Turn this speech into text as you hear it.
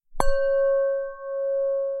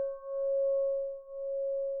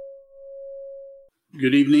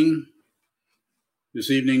Good evening. This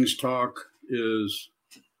evening's talk is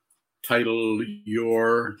titled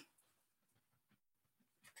Your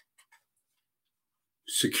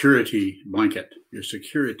Security Blanket. Your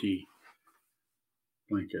Security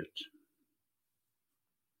Blanket.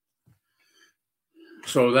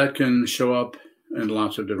 So that can show up in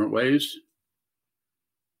lots of different ways.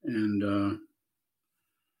 And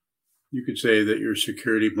you could say that your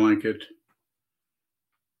security blanket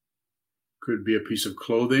could be a piece of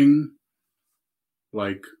clothing,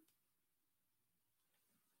 like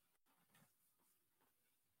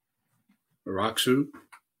a rock suit.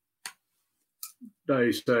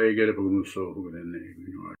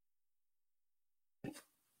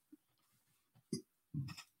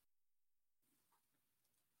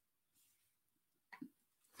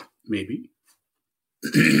 Maybe.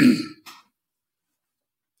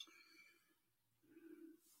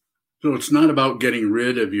 So it's not about getting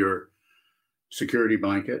rid of your security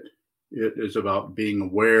blanket. It is about being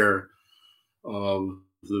aware of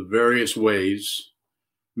the various ways,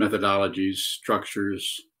 methodologies,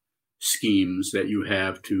 structures, schemes that you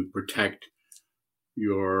have to protect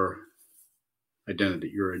your identity,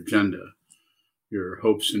 your agenda, your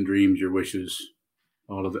hopes and dreams, your wishes,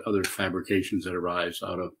 all of the other fabrications that arise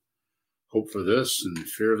out of hope for this and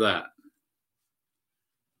fear of that.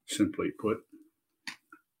 Simply put.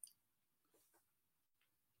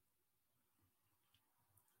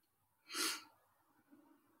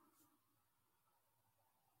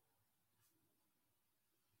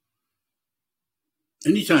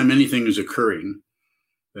 Anytime anything is occurring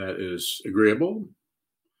that is agreeable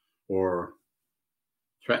or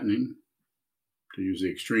threatening, to use the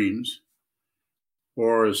extremes,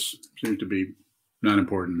 or seems to be not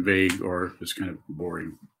important, vague, or is kind of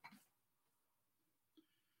boring,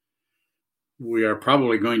 we are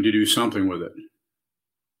probably going to do something with it.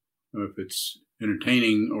 If it's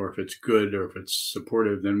entertaining, or if it's good, or if it's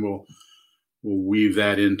supportive, then we'll weave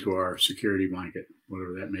that into our security blanket,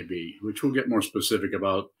 whatever that may be, which we'll get more specific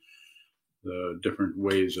about the different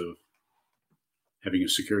ways of having a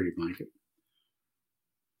security blanket.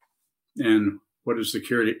 And what is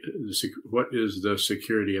security? What is the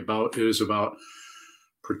security about? It is about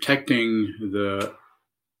protecting the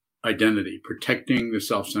identity, protecting the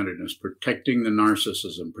self-centeredness, protecting the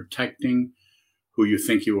narcissism, protecting who you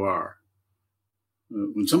think you are.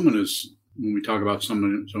 When we talk about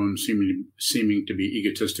someone seeming to be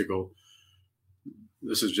egotistical,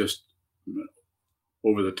 this is just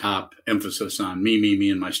over the top emphasis on me,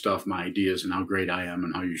 and my stuff, my ideas, and how great I am,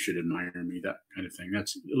 and how you should admire me, that kind of thing.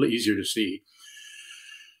 That's a little easier to see.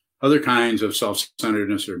 Other kinds of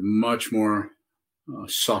self-centeredness are much more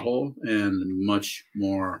subtle and much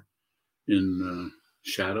more in the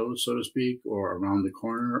shadows, so to speak, or around the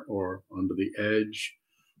corner, or under the edge,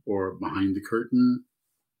 or behind the curtain.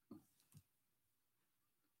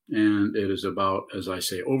 And it is about, as I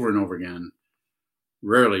say over and over again,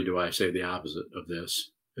 rarely do I say the opposite of this.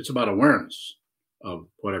 It's about awareness of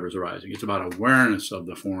whatever's arising. It's about awareness of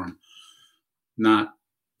the form, not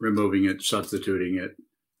removing it, substituting it,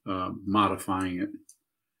 modifying it.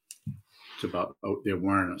 It's about the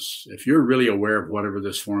awareness. If you're really aware of whatever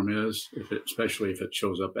this form is, especially if it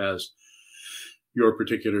shows up as your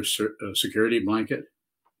particular security blanket,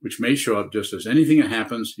 which may show up just as anything that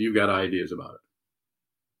happens, you've got ideas about it.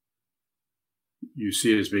 You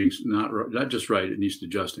see it as being not just right, it needs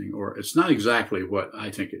adjusting, or it's not exactly what I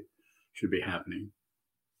think it should be happening.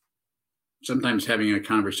 Sometimes having a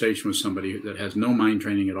conversation with somebody that has no mind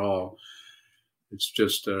training at all, it's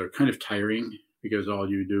just kind of tiring, because all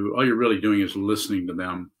you're really doing is listening to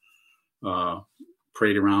them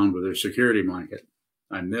parade around with their security blanket.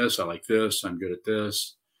 I'm this, I like this, I'm good at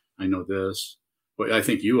this, I know this. What I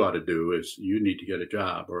think you ought to do is you need to get a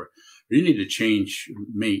job, or you need to change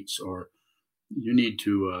mates, or you need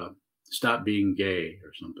to stop being gay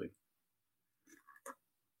or something.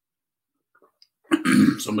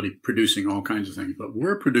 Somebody producing all kinds of things. But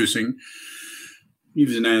we're producing,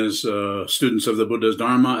 even as students of the Buddha's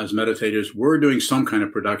Dharma, as meditators, we're doing some kind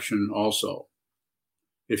of production also.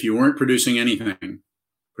 If you weren't producing anything,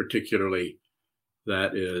 particularly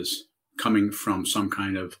that is coming from some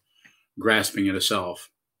kind of grasping at a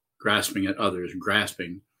self, grasping at others,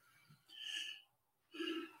 grasping,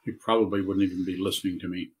 you probably wouldn't even be listening to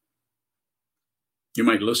me. You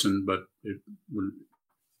might listen, but it wouldn't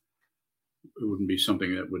be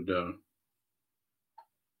something that would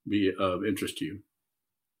be of interest to you.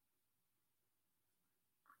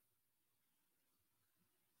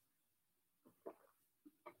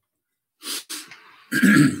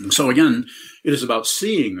 So again, it is about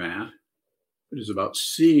seeing that. It is about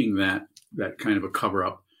seeing that kind of a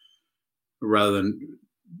cover-up rather than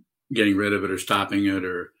getting rid of it or stopping it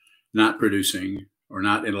or not producing or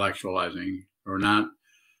not intellectualizing or not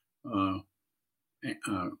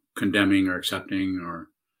condemning or accepting or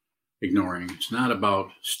ignoring. It's not about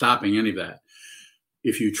stopping any of that.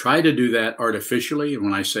 If you try to do that artificially, and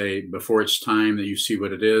when I say before it's time that you see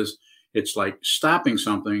what it is, it's like stopping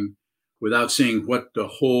something without seeing what the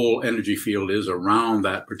whole energy field is around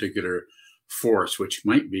that particular force, which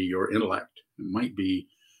might be your intellect. It might be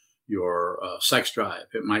your sex drive.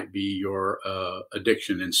 It might be your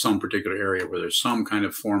addiction in some particular area where there's some kind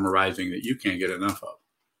of form arising that you can't get enough of.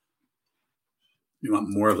 You want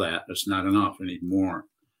more of that. That's not enough. I need more.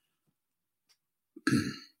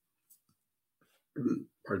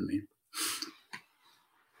 Pardon me.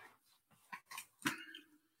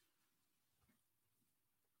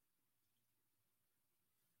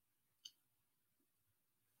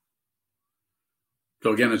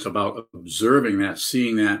 So again, it's about observing that,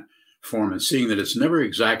 seeing that form, and seeing that it's never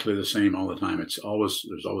exactly the same all the time. There's always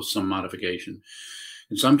some modification.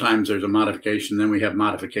 And sometimes there's a modification, then we have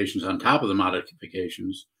modifications on top of the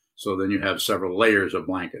modifications. So then you have several layers of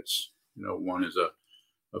blankets. You know, one is a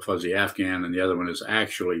fuzzy Afghan, and the other one is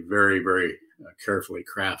actually very, very carefully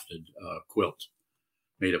crafted quilt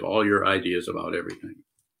made of all your ideas about everything.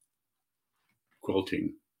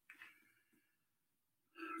 Quilting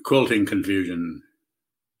confusion.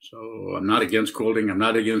 So I'm not against quilting. I'm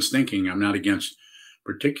not against thinking. I'm not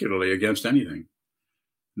particularly against anything,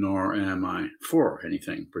 nor am I for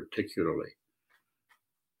anything particularly.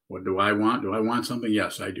 What do I want? Do I want something?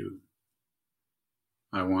 Yes, I do.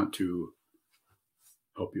 I want to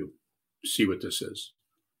help you see what this is,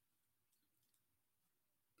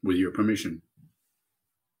 with your permission.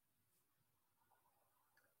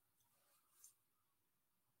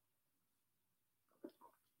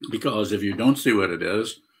 Because if you don't see what it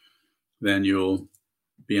is, then you'll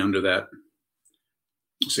be under that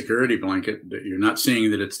security blanket that you're not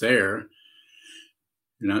seeing that it's there.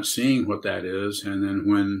 You're not seeing what that is. And then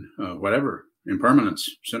when, whatever, impermanence,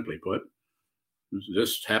 simply put,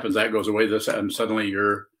 this happens, that goes away, this, and suddenly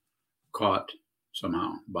you're caught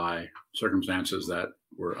somehow by circumstances that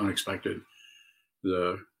were unexpected.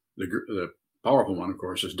 The powerful one, of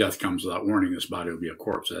course, is death comes without warning. This body will be a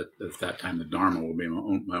corpse. At that time, the Dharma will be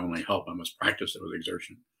my only help. I must practice it with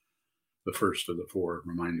exertion. The first of the four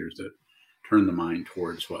reminders that turn the mind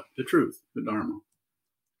towards what? The truth, the Dharma.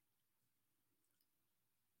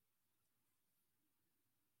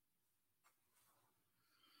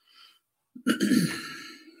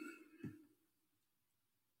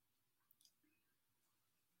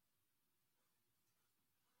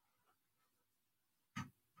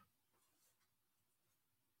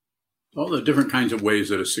 All the different kinds of ways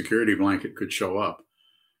that a security blanket could show up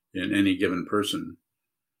in any given person.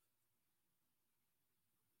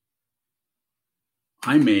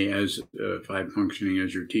 I may, if I'm functioning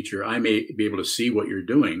as your teacher, I may be able to see what you're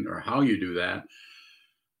doing or how you do that.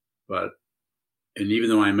 And even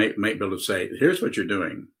though I might be able to say, here's what you're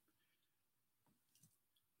doing,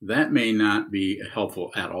 that may not be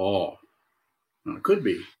helpful at all. Well, it could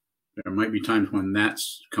be. There might be times when that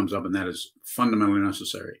comes up and that is fundamentally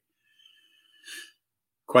necessary.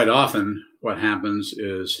 Quite often, what happens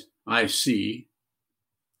is I see,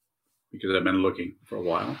 because I've been looking for a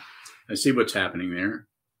while, I see what's happening there.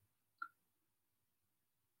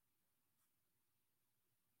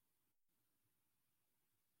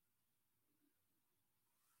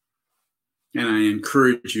 And I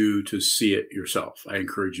encourage you to see it yourself. I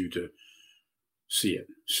encourage you to see it.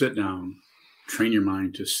 Sit down, train your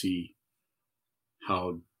mind to see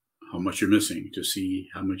how much you're missing, to see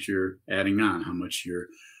how much you're adding on, how much you're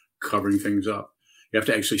covering things up. You have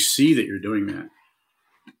to actually see that you're doing that.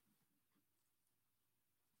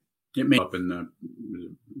 It may up in the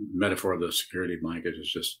metaphor of the security blanket is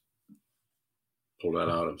just pull that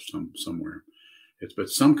out of somewhere. But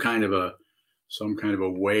some kind of a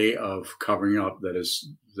way of covering up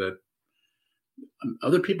that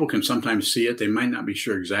other people can sometimes see it. They might not be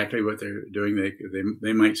sure exactly what they're doing.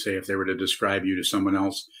 They might say, if they were to describe you to someone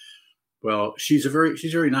else, well, she's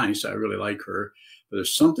very nice. I really like her. But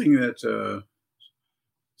there's something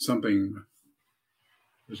something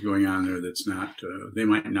is going on there that's not. They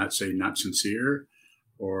might not say not sincere,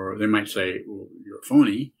 or they might say, well, you're a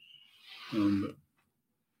phony.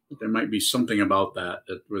 But there might be something about that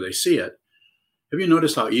where they see it. Have you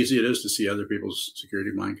noticed how easy it is to see other people's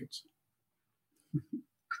security blankets?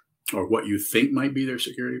 Or what you think might be their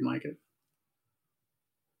security blanket?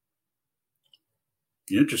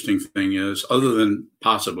 The interesting thing is, other than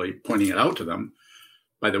possibly pointing it out to them,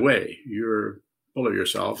 by the way, you're full of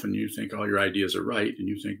yourself and you think all your ideas are right and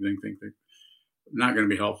you think they're not going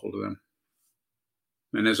to be helpful to them.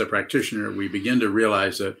 And as a practitioner, we begin to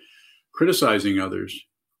realize that criticizing others,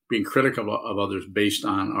 being critical of others based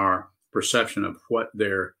on our perception of what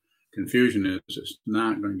their confusion is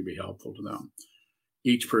not going to be helpful to them.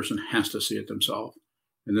 Each person has to see it themselves.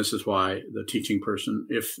 And this is why the teaching person,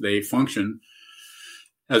 if they function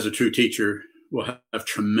as a true teacher, will have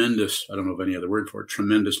tremendous, I don't know of any other word for it,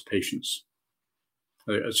 tremendous patience.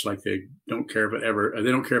 It's like they don't care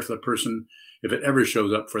if the person, if it ever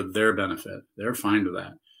shows up for their benefit, they're fine with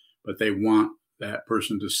that. But they want that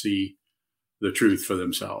person to see the truth for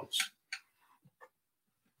themselves.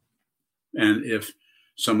 And if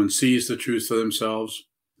someone sees the truth for themselves,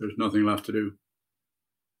 there's nothing left to do.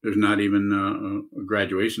 There's not even a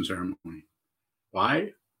graduation ceremony.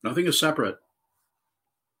 Why? Nothing is separate.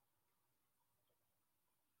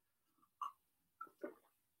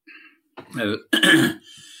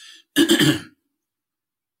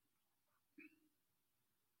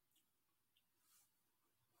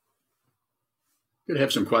 Could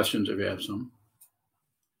have some questions if you have some.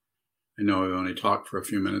 I know I only talked for a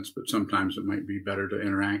few minutes, but sometimes it might be better to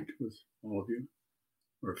interact with all of you,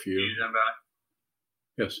 or a few.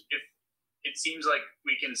 Yes. If it seems like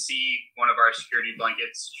we can see one of our security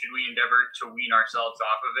blankets, should we endeavor to wean ourselves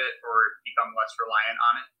off of it or become less reliant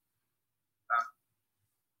on it?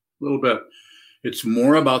 A little bit. It's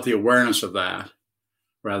more about the awareness of that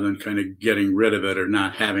rather than kind of getting rid of it or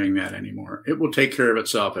not having that anymore. It will take care of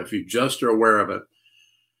itself. If you just are aware of it,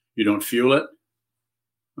 you don't fuel it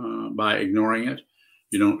by ignoring it.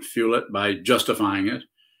 You don't fuel it by justifying it.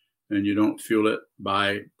 And you don't fuel it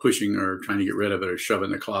by pushing or trying to get rid of it or shove it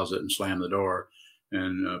in the closet and slam the door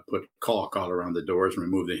and put caulk all around the doors and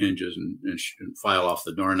remove the hinges and file off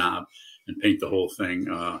the doorknob and paint the whole thing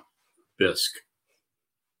bisque.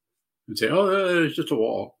 And say, oh, it's just a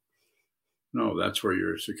wall. No, that's where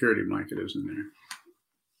your security blanket is in there.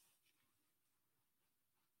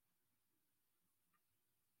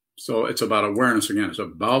 So it's about awareness again. It's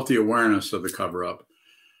about the awareness of the cover-up.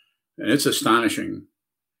 And it's astonishing.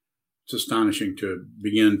 It's astonishing to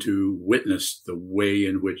begin to witness the way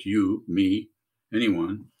in which you, me,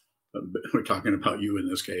 anyone, we're talking about you in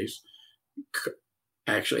this case,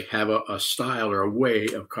 actually have a style or a way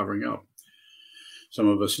of covering up. Some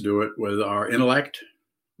of us do it with our intellect.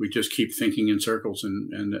 We just keep thinking in circles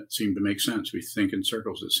and that seem to make sense. We think in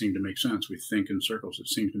circles that seem to make sense. We think in circles that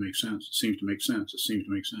seem to make sense. It seems to make sense. It seems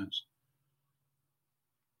to make sense.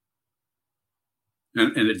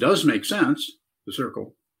 And it does make sense, the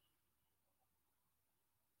circle.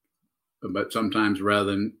 But sometimes rather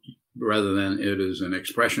than it is an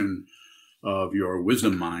expression of your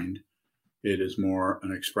wisdom mind, it is more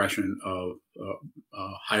an expression of a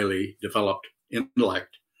highly developed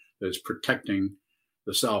intellect that is protecting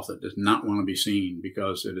the self that does not want to be seen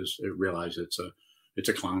because it realizes it's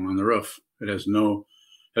a clown on the roof. It has no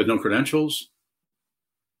credentials.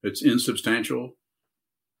 It's insubstantial,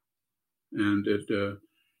 and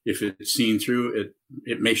if it's seen through,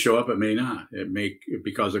 it may show up, it may not. It may,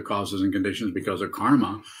 because of causes and conditions, because of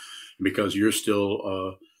karma, because you're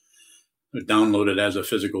still downloaded as a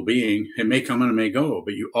physical being, it may come and it may go,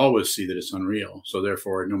 but you always see that it's unreal. So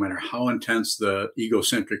therefore, no matter how intense the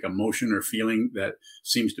egocentric emotion or feeling that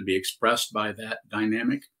seems to be expressed by that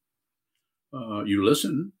dynamic, you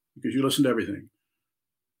listen because you listen to everything.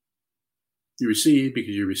 You receive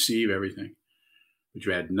because you receive everything, but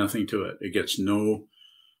you add nothing to it. It gets no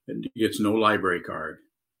library card.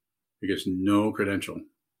 It gets no credential.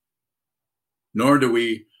 Nor do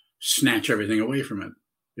we snatch everything away from it.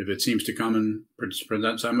 If it seems to come and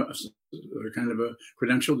present some kind of a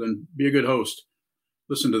credential, then be a good host.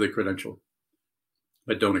 Listen to the credential,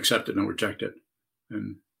 but don't accept it, don't reject it,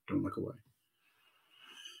 and don't look away.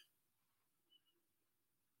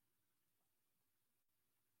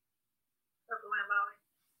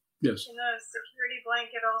 Yes. Can a security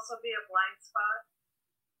blanket also be a blind spot?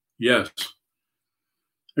 Yes.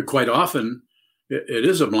 Quite often, it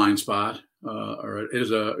is a blind spot, or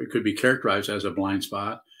it could be characterized as a blind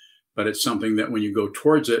spot, but it's something that when you go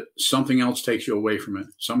towards it, something else takes you away from it,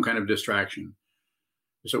 some kind of distraction.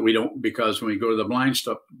 So because when we go to the blind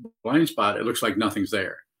spot, it looks like nothing's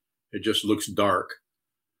there. It just looks dark.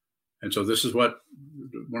 And so this is one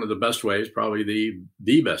of the best ways, probably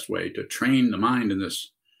the best way to train the mind in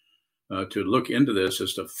this, to look into this,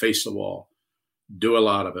 is to face the wall. Do a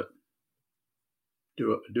lot of it.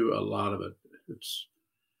 Do a lot of it. It's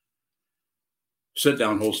sit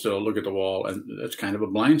down, hold still, look at the wall, and that's kind of a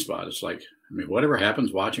blind spot. It's like, whatever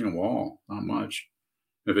happens watching a wall, not much.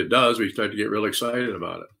 If it does, we start to get real excited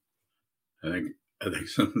about it. I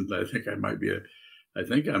think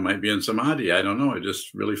I might be in samadhi. I don't know. It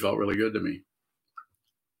just really felt really good to me.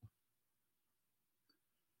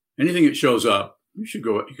 Anything that shows up, you could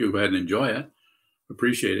go ahead and enjoy it,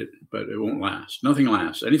 appreciate it, but it won't last. Nothing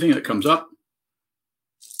lasts. Anything that comes up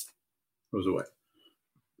goes away.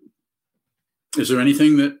 Is there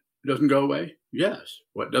anything that doesn't go away? Yes.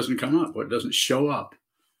 What doesn't come up? What doesn't show up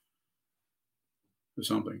is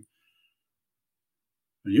something.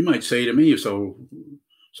 And you might say to me, so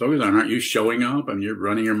aren't you showing up and you're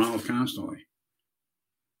running your mouth constantly?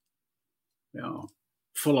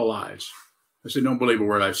 Full of lies. I say, don't believe a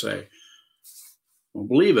word I say. Don't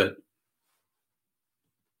believe it.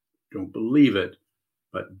 Don't believe it,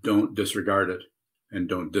 but don't disregard it and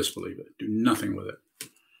don't disbelieve it. Do nothing with it.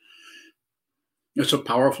 It's so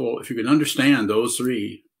powerful. If you can understand those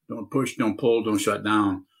three, don't push, don't pull, don't shut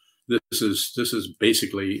down. This is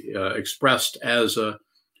basically expressed as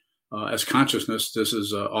consciousness. This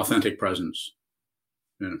is authentic presence.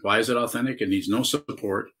 And why is it authentic? It needs no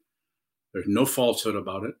support. There's no falsehood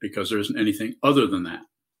about it because there isn't anything other than that.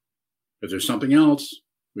 If there's something else,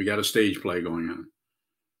 we got a stage play going on.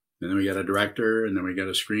 And then we got a director, and then we got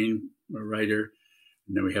a screenwriter,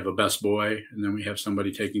 and then we have a best boy, and then we have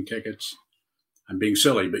somebody taking tickets. I'm being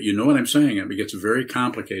silly, but you know what I'm saying. It gets very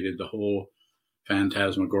complicated, the whole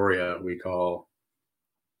phantasmagoria we call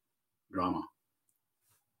drama.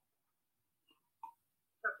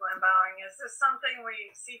 Glenn Bowing, is this something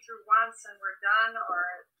we see through once and we're done,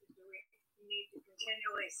 or do we need to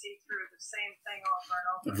continually see through the same thing over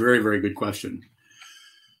and over? A very, very good question.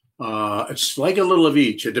 It's like a little of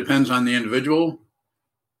each. It depends on the individual.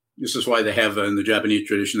 This is why they have, in the Japanese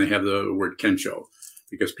tradition, they have the word kensho,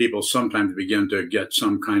 because people sometimes begin to get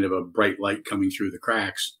some kind of a bright light coming through the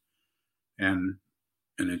cracks. And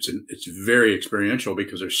it's very experiential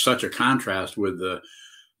because there's such a contrast with the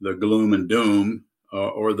gloom and doom,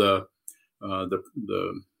 or the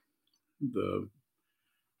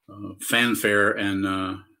fanfare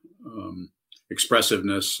and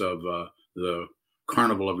expressiveness of the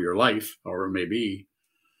carnival of your life, or it may be.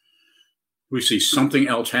 We see something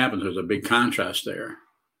else happen. There's a big contrast there.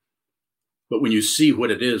 But when you see what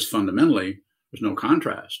it is fundamentally, there's no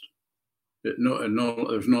contrast. There's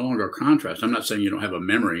no longer a contrast. I'm not saying you don't have a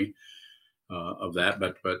memory of that,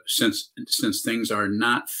 but since things are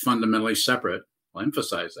not fundamentally separate, I'll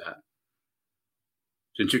emphasize that.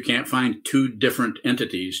 Since you can't find two different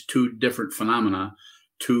entities, two different phenomena,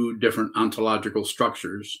 two different ontological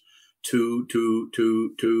structures, no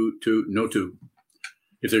two.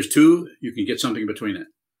 If there's two, you can get something between it.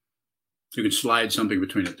 You can slide something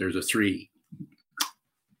between it. There's a three.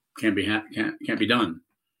 Can't be done.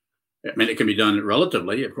 I mean, it can be done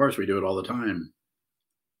relatively. Of course, we do it all the time.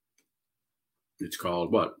 It's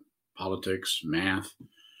called what? Politics, math,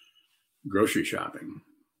 grocery shopping.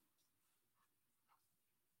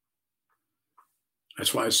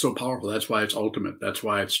 That's why it's so powerful. That's why it's ultimate. That's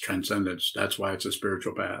why it's transcendence. That's why it's a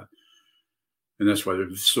spiritual path. And that's why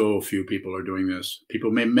there's so few people are doing this. People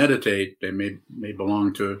may meditate. They may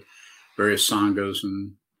belong to various sanghas,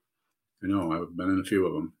 and I know I've been in a few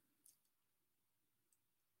of them.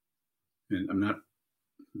 And I'm not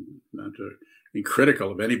being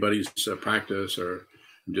critical of anybody's practice, or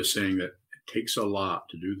I'm just saying that it takes a lot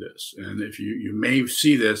to do this. And if you may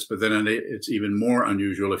see this, but then it's even more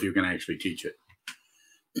unusual if you can actually teach it.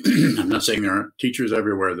 I'm not saying there aren't teachers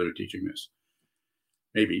everywhere that are teaching this.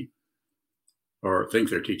 Maybe. Or think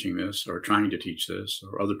they're teaching this, or trying to teach this,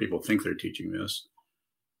 or other people think they're teaching this.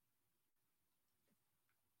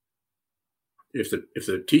 If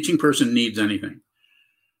the teaching person needs anything,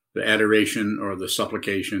 the adoration or the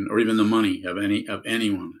supplication or even the money of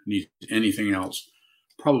anyone needs anything else,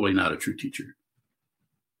 probably not a true teacher.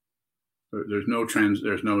 There's no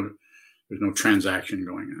transaction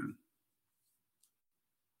going on.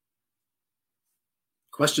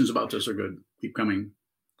 Questions about this are good. Keep coming.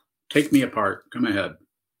 Take me apart. Come ahead.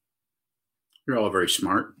 You're all very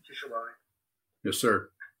smart. Yes, sir.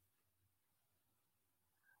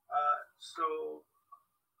 So,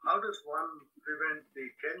 how does one prevent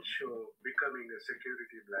the kensho becoming a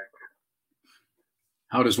security blanket?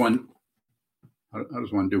 How does one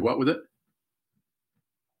do what with it?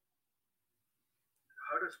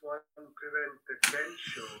 How does one prevent the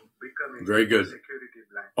kensho becoming very good. A security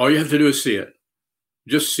blanket? All you have to do is see it.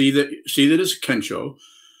 Just see that it's kensho.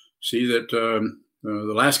 See that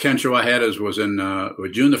the last kensho I had was in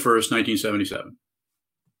June the 1st, 1977.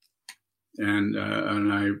 And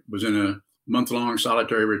I was in a month-long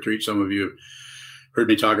solitary retreat. Some of you heard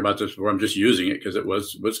me talk about this before. I'm just using it because it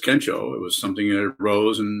was kensho. It was something that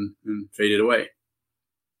rose and faded away.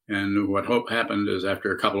 And what happened is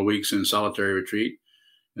after a couple of weeks in solitary retreat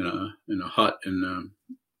in a hut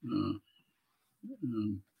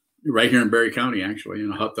right here in Berry County, actually,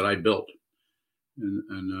 in a hut that I built.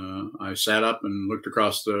 And I sat up and looked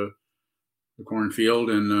across the cornfield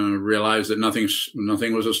and realized that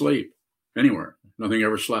nothing was asleep anywhere. Nothing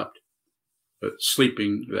ever slept. But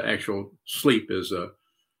sleeping, the actual sleep, is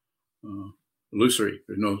illusory.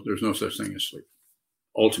 There's no such thing as sleep.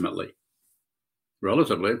 Ultimately,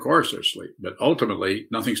 relatively, of course, there's sleep, but ultimately,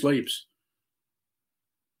 nothing sleeps.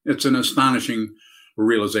 It's an astonishing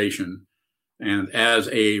realization, and as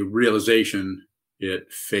a realization,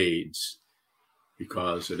 it fades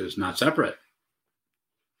because it is not separate.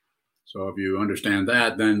 So if you understand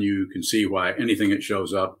that, then you can see why anything that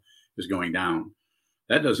shows up is going down.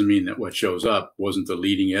 That doesn't mean that what shows up wasn't the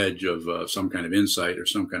leading edge of some kind of insight or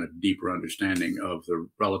some kind of deeper understanding of the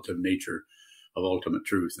relative nature of ultimate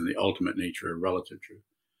truth and the ultimate nature of relative truth.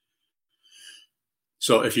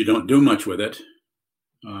 So if you don't do much with it,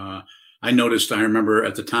 I remember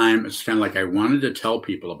at the time, it's kind of like I wanted to tell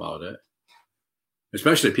people about it,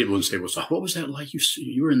 especially people would say, well, so what was that like?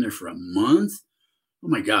 You were in there for a month? Oh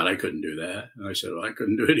my God, I couldn't do that. And I said, well, I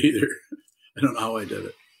couldn't do it either. I don't know how I did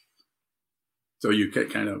it. So you get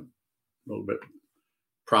kind of a little bit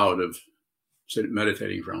proud of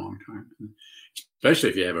meditating for a long time, especially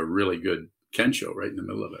if you have a really good kensho right in the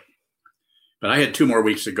middle of it. But I had 2 more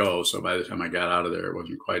weeks to go, so by the time I got out of there, it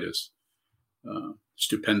wasn't quite as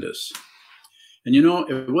stupendous. And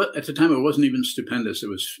at the time, it wasn't even stupendous. It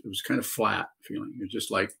was kind of flat feeling. It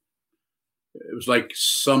was like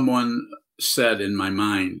someone said in my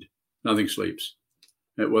mind, nothing sleeps.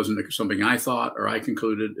 It wasn't something I thought or I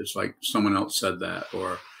concluded. It's like someone else said that,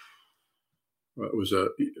 or it was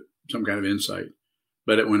some kind of insight,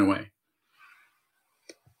 but it went away.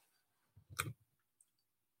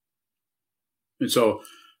 And so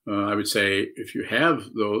I would say, if you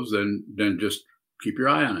have those, then just keep your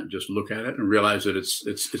eye on it. Just look at it and realize that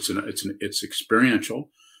it's experiential.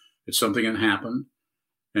 It's something that happened,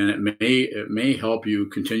 and it may help you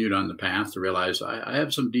continue on the path to realize I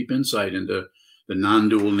have some deep insight into the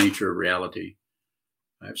non-dual nature of reality.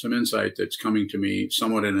 I have some insight that's coming to me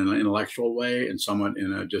somewhat in an intellectual way and somewhat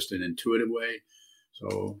in just an intuitive way.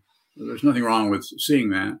 So there's nothing wrong with seeing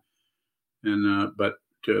that. And but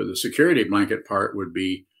the security blanket part would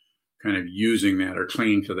be kind of using that or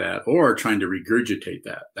clinging to that or trying to regurgitate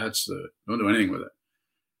that. Don't do anything with it.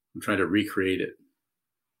 I'm trying to recreate it.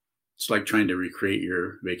 It's like trying to recreate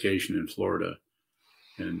your vacation in Florida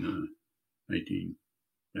in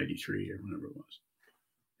 1993 or whenever it was.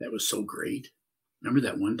 That was so great. Remember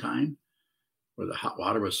that one time where the hot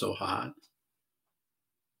water was so hot?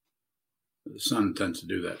 The sun tends to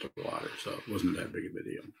do that to the water, so it wasn't that big of a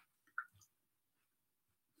deal.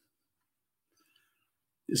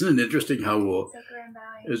 Isn't it interesting how we'll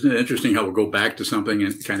go back to something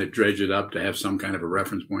and kind of dredge it up to have some kind of a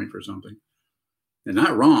reference point for something? And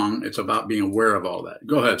not wrong. It's about being aware of all that.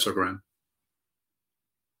 Go ahead, Sokaran.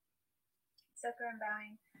 Sokaran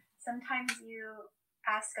bowing. Sometimes you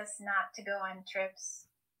ask us not to go on trips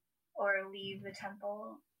or leave the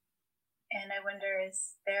temple. And I wonder,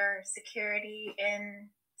 is there security in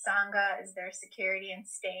Sangha? Is there security in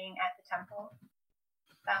staying at the temple?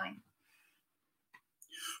 Bowing.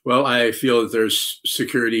 Well, I feel that there's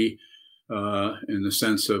security in the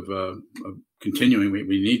sense of continuing. We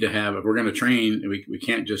need to have, if we're going to train, we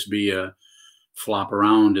can't just be a flop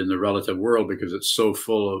around in the relative world because it's so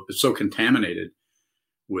contaminated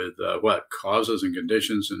with causes and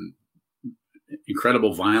conditions and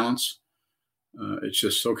incredible violence. It's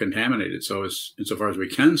just so contaminated. So insofar as we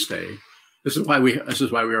can stay, this is why we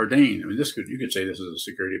ordain. I mean, you could say this is a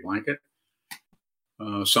security blanket.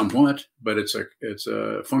 Somewhat, but it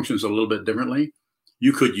functions a little bit differently.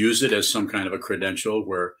 You could use it as some kind of a credential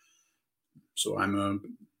so I'm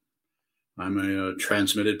a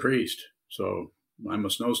transmitted priest, so I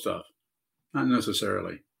must know stuff. Not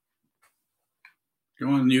necessarily. Go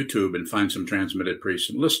on YouTube and find some transmitted priests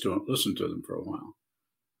and listen to them for a while,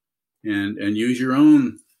 and use your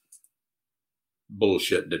own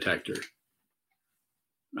bullshit detector.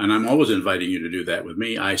 And I'm always inviting you to do that with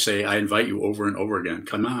me. I invite you over and over again.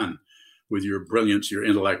 Come on with your brilliance, your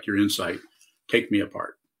intellect, your insight. Take me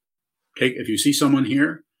apart. If you see someone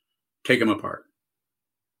here, take them apart.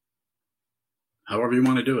 However you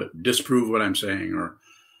want to do it. Disprove what I'm saying,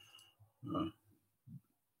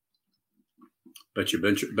 but you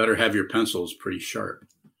better have your pencils pretty sharp,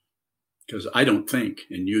 because I don't think,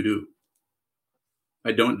 and you do.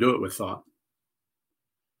 I don't do it with thought.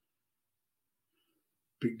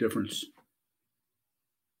 Big difference.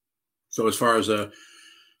 So as far as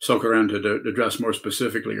Sokaran, to address more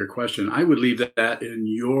specifically your question, I would leave that in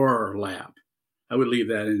your lap. I would leave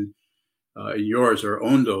that in yours or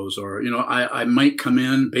Ondo's, or I might come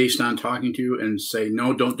in based on talking to you and say,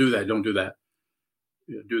 no, don't do that.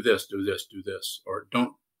 do this, do this, do this, or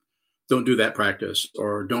don't do that practice,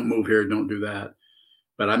 or don't move here, don't do that.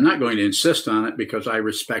 But I'm not going to insist on it because I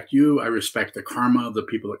respect you. I respect the karma of the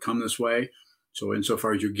people that come this way. So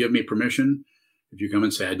insofar as you give me permission, if you come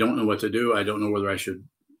and say, I don't know what to do, I don't know whether I should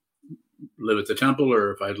live at the temple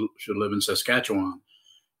or if I should live in Saskatchewan.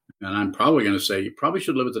 And I'm probably going to say, you probably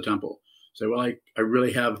should live at the temple. Say, well, I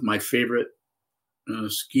really have my favorite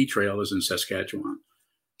ski trail is in Saskatchewan.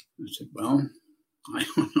 I said, well, I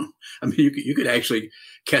don't know. I mean, you could actually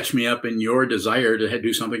catch me up in your desire to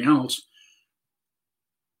do something else.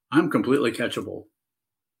 I'm completely catchable.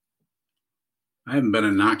 I haven't been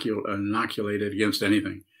inoculated against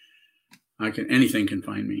anything. Anything can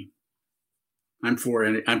find me. I'm for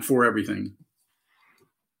everything.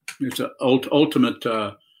 It's an ultimate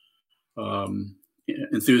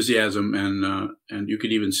enthusiasm, and you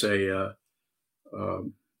could even say,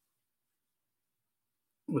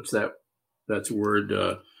 what's that? That's a word.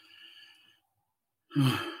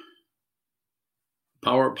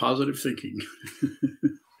 Power, positive thinking.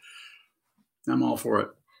 I'm all for it.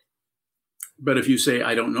 But if you say,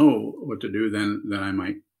 I don't know what to do, then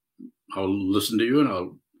I'll listen to you and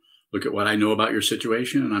I'll look at what I know about your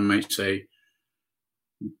situation. And I might say,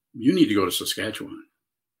 you need to go to Saskatchewan.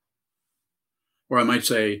 Or I might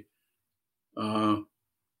say, why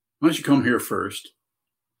don't you come here first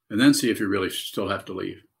and then see if you really still have to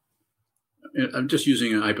leave. I'm just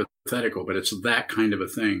using a hypothetical, but it's that kind of a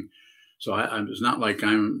thing. So it's not like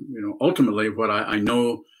ultimately what I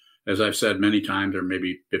know, as I've said many times, or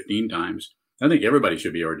maybe 15 times, I think everybody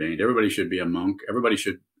should be ordained. Everybody should be a monk. Everybody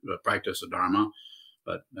should practice the Dharma,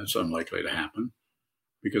 but that's unlikely to happen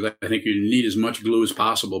because I think you need as much glue as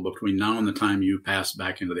possible between now and the time you pass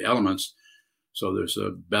back into the elements. So there's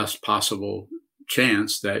a best possible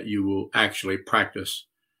chance that you will actually practice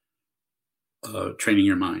training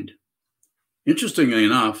your mind. Interestingly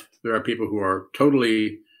enough, there are people who are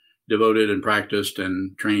totally devoted and practiced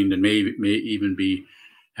and trained and may even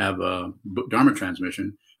have a Dharma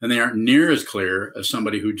transmission, and they aren't near as clear as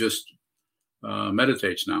somebody who just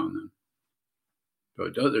meditates now and then.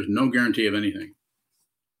 So there's no guarantee of anything.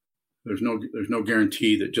 There's no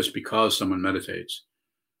guarantee that just because someone meditates.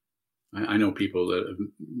 I know people that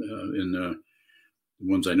in the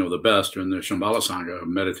ones I know the best are in the Shambhala Sangha have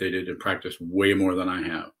meditated and practiced way more than I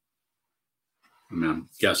have. I mean, I'm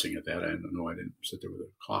guessing at that. I don't know. I didn't sit there with a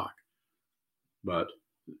clock. But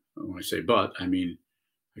when I say but, I mean,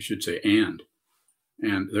 I should say and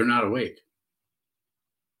they're not awake.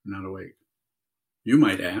 They're not awake. You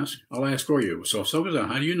might ask. I'll ask for you. So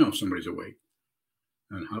how do you know if somebody's awake?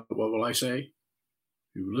 And what will I say?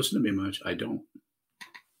 You listen to me much. I don't.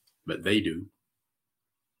 But they do.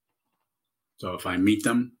 So if I meet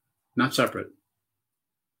them, not separate.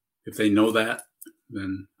 If they know that,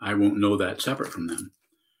 then I won't know that separate from them.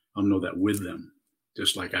 I'll know that with them,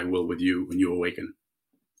 just like I will with you when you awaken.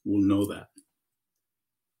 We'll know that.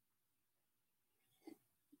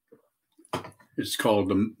 It's called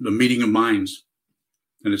the meeting of minds.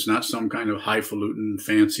 And it's not some kind of highfalutin,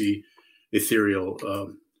 fancy, ethereal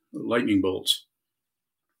lightning bolts.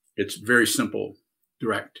 It's very simple,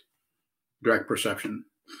 direct perception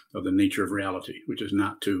of the nature of reality, which is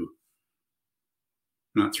not two,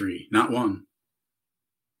 not three, not one.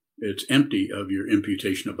 It's empty of your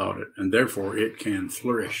imputation about it, and therefore it can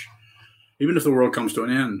flourish. Even if the world comes to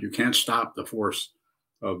an end, you can't stop the force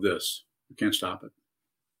of this. You can't stop it.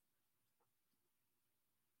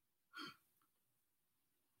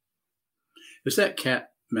 Is that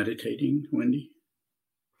cat meditating, Wendy?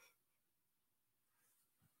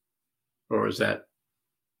 Or is that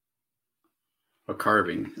a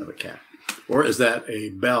carving of a cat? Or is that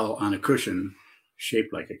a bell on a cushion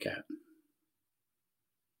shaped like a cat?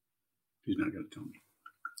 She's not going to tell me.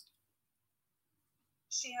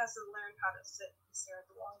 She has to learn how to sit and stare at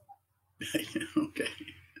the wall. Okay.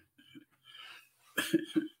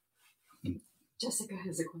 Jessica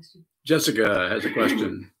has a question. Jessica has a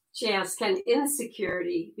question. She asks, can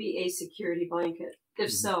insecurity be a security blanket?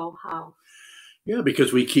 If so, how? Yeah,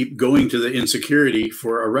 because we keep going to the insecurity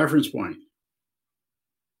for a reference point.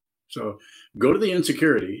 So go to the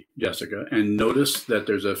insecurity, Jessica, and notice that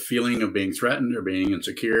there's a feeling of being threatened or being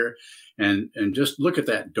insecure, and just look at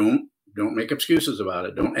that. Don't make excuses about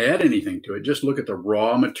it. Don't add anything to it. Just look at the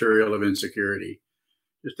raw material of insecurity.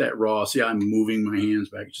 Just that raw, see, I'm moving my hands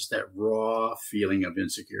back. Just that raw feeling of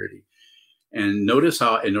insecurity. And notice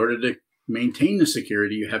how, in order to maintain the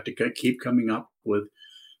security, you have to keep coming up with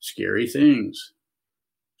scary things,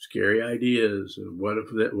 scary ideas. What if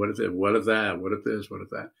that? What if that? What if that? What if this? What if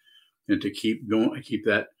that? And to keep going, keep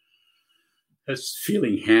that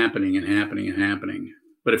feeling happening and happening and happening.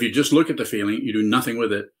 But if you just look at the feeling, you do nothing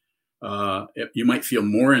with it, you might feel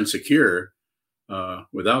more insecure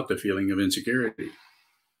without the feeling of insecurity.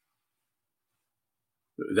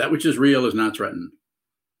 That which is real is not threatened.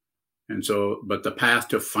 And so, but the path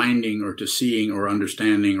to finding or to seeing or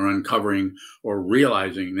understanding or uncovering or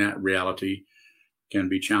realizing that reality can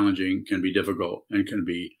be challenging, can be difficult, and can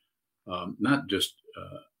be not just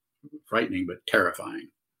frightening, but terrifying,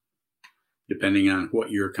 depending on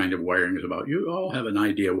what your kind of wiring is about. You all have an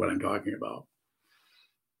idea what I'm talking about,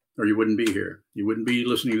 or you wouldn't be here. You wouldn't be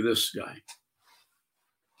listening to this guy.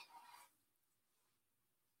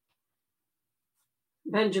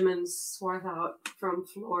 Benjamin Swarthout from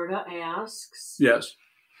Florida asks, Yes.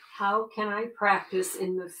 how can I practice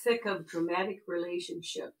in the thick of dramatic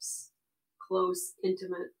relationships, close,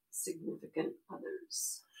 intimate, significant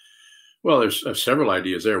others? Well, there's several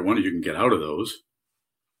ideas there. One is you can get out of those,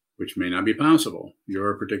 which may not be possible.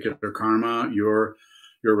 Your particular karma, your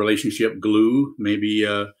relationship glue, maybe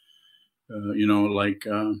more like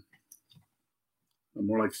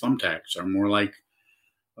thumbtacks or more like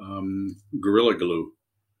Gorilla Glue.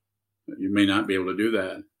 You may not be able to do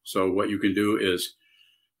that. So what you can do is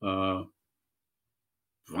find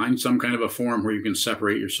some kind of a form where you can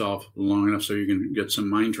separate yourself long enough so you can get some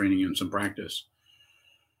mind training and some practice.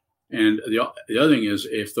 And the other thing is,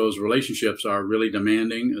 if those relationships are really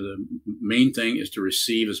demanding, the main thing is to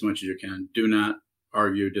receive as much as you can. Do not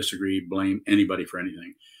argue, disagree, blame anybody for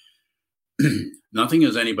anything. Nothing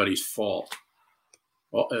is anybody's fault.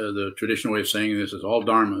 The traditional way of saying this is all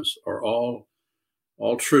dharmas, or all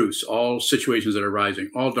truths, all situations that are arising,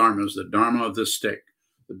 all dharmas, the dharma of this stick,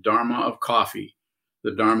 the dharma of coffee,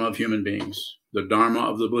 the dharma of human beings, the dharma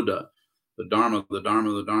of the Buddha, the dharma.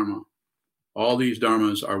 All these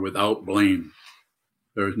dharmas are without blame.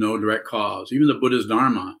 There is no direct cause. Even the Buddha's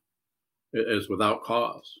dharma is without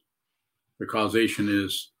cause. The causation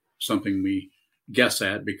is something we guess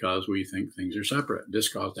at because we think things are separate. This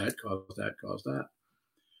caused that, caused that, caused that.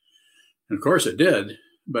 And of course it did,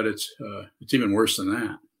 but it's even worse than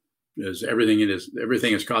that. Everything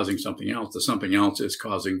is causing something else. The something else is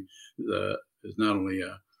causing is not only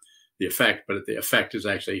the effect, but the effect is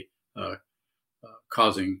actually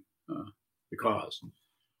causing the cause.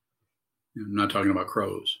 I'm not talking about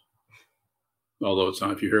crows, although it's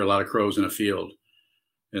not. If you hear a lot of crows in a field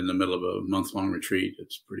in the middle of a month-long retreat,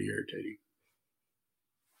 it's pretty irritating.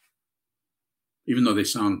 Even though they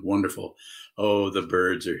sound wonderful. Oh, the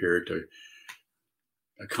birds are here to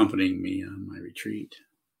accompanying me on my retreat.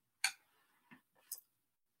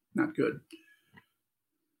 Not good.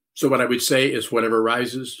 So what I would say is whatever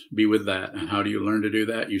rises, be with that. And how do you learn to do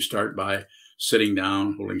that? You start by sitting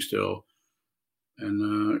down, holding still,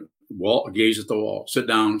 and gaze at the wall. Sit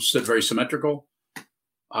down, sit very symmetrical.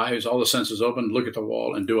 Eyes, all the senses open, look at the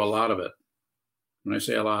wall and do a lot of it. When I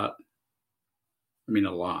say a lot, I mean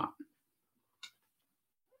a lot.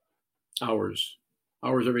 Hours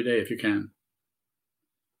every day if you can.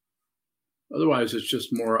 Otherwise, it's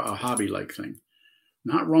just more a hobby-like thing.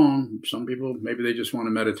 Not wrong. Some people, maybe they just want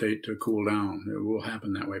to meditate to cool down. It will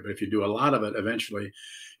happen that way. But if you do a lot of it, eventually,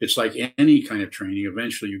 it's like any kind of training.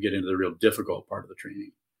 Eventually, you get into the real difficult part of the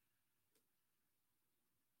training.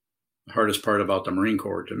 The hardest part about the Marine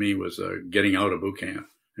Corps to me was getting out of boot camp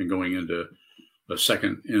and going into a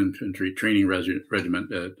 2nd Infantry Training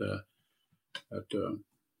Regiment at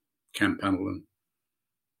Camp Pendleton.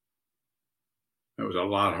 That was a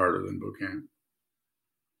lot harder than boot camp.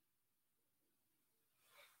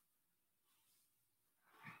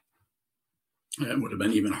 It would have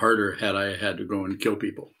been even harder had I had to go and kill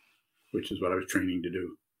people, which is what I was training to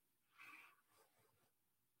do.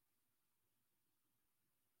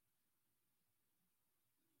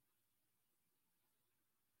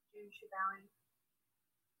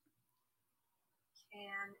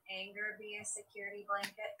 Can anger be a security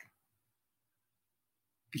blanket?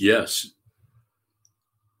 Yes.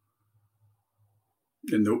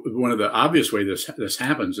 And one of the obvious ways this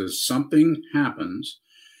happens is something happens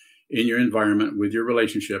in your environment with your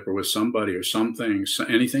relationship or with somebody or something,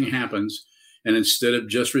 anything happens. And instead of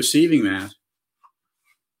just receiving that,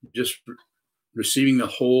 just receiving the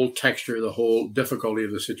whole texture, the whole difficulty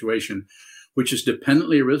of the situation, which is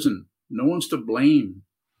dependently arisen, no one's to blame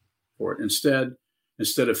for it. Instead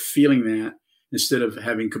of feeling that, instead of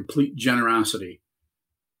having complete generosity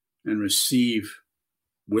and receive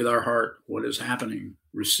with our heart what is happening,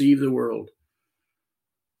 receive the world.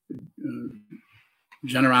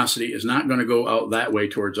 Generosity is not going to go out that way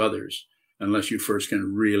towards others unless you first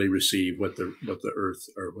can really receive what the earth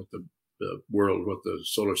or what the world, what the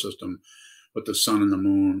solar system, what the sun and the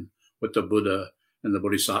moon, what the Buddha and the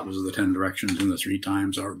Bodhisattvas of the 10 directions and the 3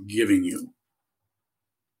 times are giving you.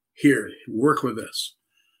 Here, work with this.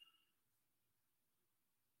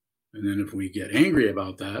 And then if we get angry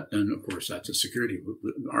about that, then of course that's a security.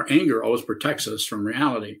 Our anger always protects us from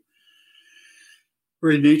reality. The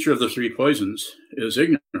very nature of the three poisons is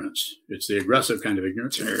ignorance. It's the aggressive kind of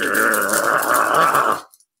ignorance. And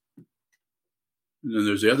then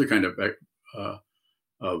there's the other kind of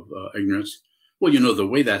ignorance. Well, the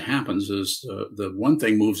way that happens is the one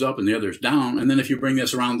thing moves up and the other's down. And then if you bring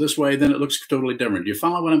this around this way, then it looks totally different. Do you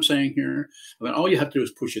follow what I'm saying here? And then all you have to do is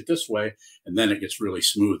push it this way, and then it gets really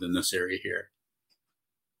smooth in this area here.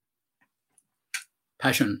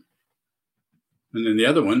 Passion. And then the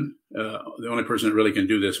other one, the only person that really can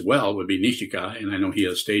do this well would be Nishikai. And I know he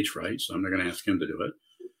has stage fright, so I'm not going to ask him to do it.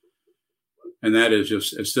 And that is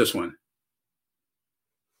it's this one.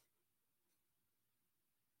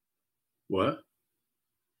 What?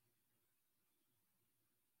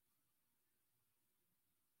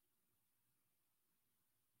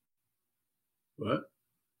 What?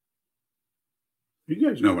 You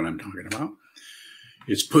guys know what I'm talking about.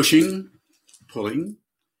 It's pushing, pulling,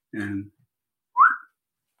 and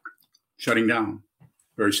shutting down,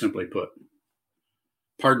 very simply put.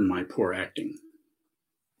 Pardon my poor acting.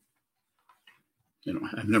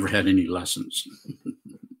 I've never had any lessons.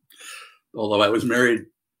 Although I was married,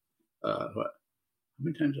 how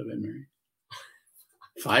many times have I been married?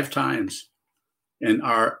 5 times. And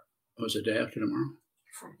was it day after tomorrow?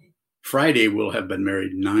 Friday we'll have been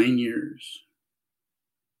married 9 years.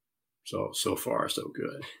 So far, so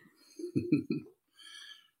good.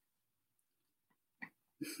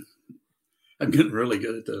 I'm getting really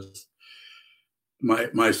good at this.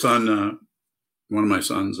 My son, one of my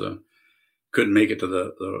sons, couldn't make it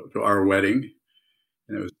to our wedding,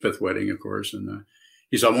 and it was 5th wedding, of course. And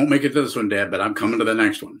he said, "I won't make it to this one, Dad, but I'm coming to the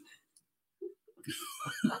next one."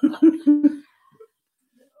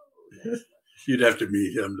 You'd have to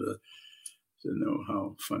meet him to know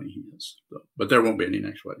how funny he is. But there won't be any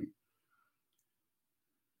next wedding.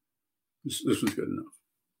 This one's good enough,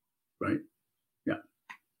 right? Yeah.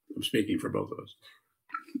 I'm speaking for both of us.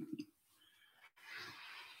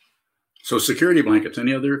 So security blankets,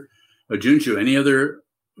 any other, Junshu, any other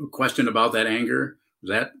question about that anger?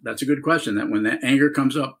 That's a good question. That when that anger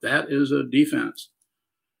comes up, that is a defense.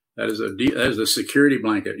 That is a security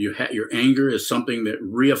blanket. Your anger is something that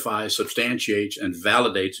reifies, substantiates, and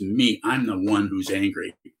validates me. I'm the one who's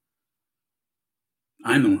angry.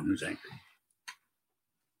 I'm the one who's angry.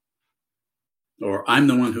 Or I'm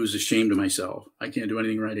the one who's ashamed of myself. I can't do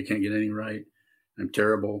anything right. I can't get anything right. I'm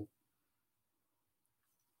terrible.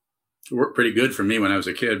 It worked pretty good for me when I was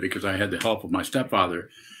a kid because I had the help of my stepfather,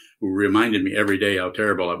 who reminded me every day how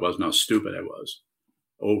terrible I was and how stupid I was,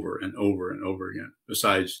 over and over and over again,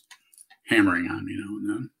 besides hammering on me now and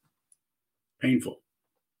then. Painful.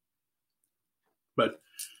 But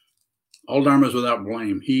all dharma is without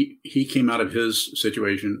blame. He came out of his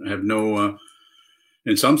situation. I have no,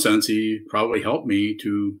 in some sense, he probably helped me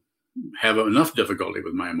to have enough difficulty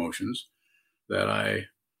with my emotions that I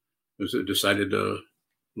decided to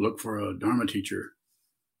look for a dharma teacher,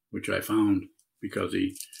 which I found because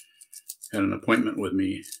he had an appointment with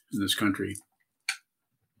me in this country.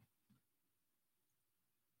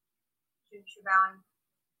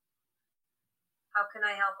 How can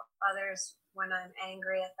I help others when I'm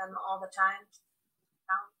angry at them all the time?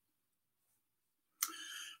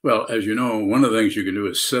 Well, as you know, one of the things you can do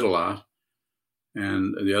is sit a lot.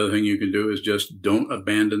 And the other thing you can do is just don't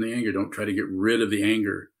abandon the anger. Don't try to get rid of the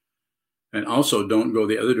anger. And also don't go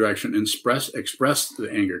the other direction and express the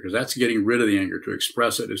anger, because that's getting rid of the anger. To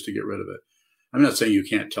express it is to get rid of it. I'm not saying you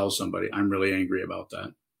can't tell somebody, I'm really angry about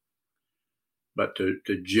that. But to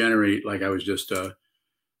generate, like I was just the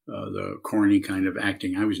corny kind of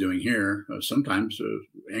acting I was doing here, sometimes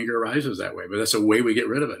anger arises that way. But that's a way we get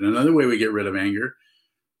rid of it. And another way we get rid of anger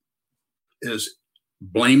is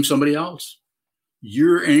blame somebody else.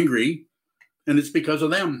 You're angry, and it's because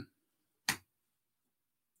of them.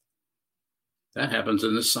 That happens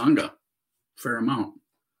in this Sangha, a fair amount.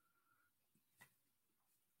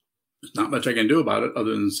 There's not much I can do about it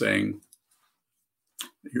other than saying,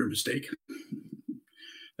 you're mistaken.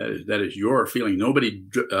 That is your feeling. Nobody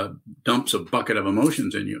dumps a bucket of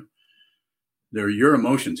emotions in you. They're your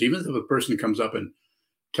emotions. Even if a person comes up and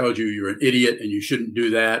tells you you're an idiot and you shouldn't do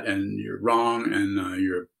that and you're wrong and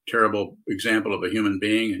you're a terrible example of a human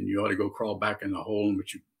being and you ought to go crawl back in the hole in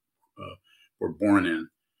which you were born in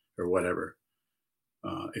or whatever.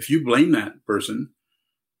 If you blame that person,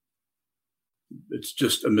 it's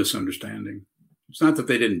just a misunderstanding. It's not that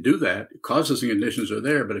they didn't do that. Causes and conditions are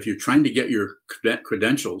there, but if you're trying to get your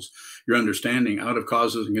credentials, your understanding out of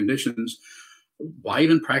causes and conditions, why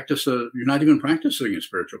even practice you're not even practicing a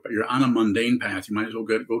spiritual path. You're on a mundane path. You might as well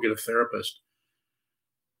go get a therapist,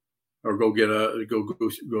 or go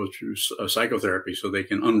through a psychotherapy so they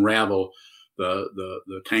can unravel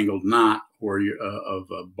the tangled knot of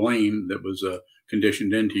blame that was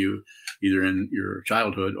conditioned into you, either in your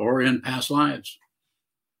childhood or in past lives.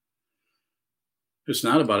 It's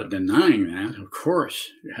not about denying that. Of course,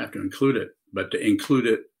 you have to include it, but to include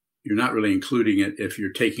it, you're not really including it if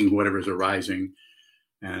you're taking whatever's arising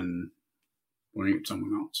and pointing at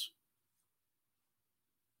someone else.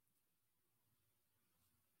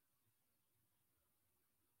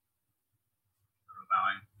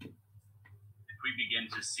 If we begin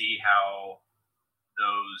to see how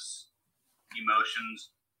those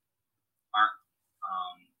emotions aren't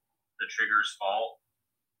the trigger's fault,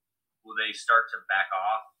 will they start to back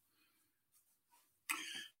off?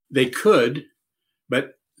 They could,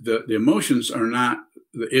 but the emotions are not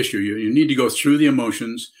the issue. You need to go through the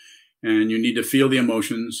emotions, and you need to feel the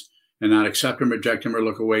emotions and not accept them, reject them, or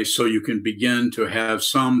look away, so you can begin to have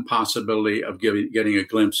some possibility of getting a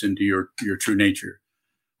glimpse into your true nature,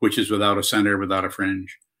 which is without a center, without a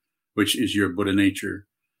fringe, which is your Buddha nature.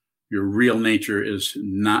 Your real nature is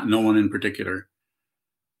not no one in particular.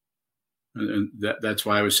 And that's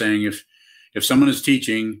why I was saying if someone is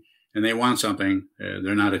teaching and they want something,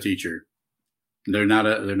 they're not a teacher. They're not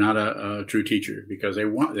a true teacher, because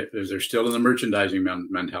they're still in the merchandising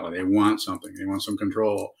mentality. They want something. They want some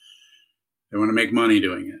control. They want to make money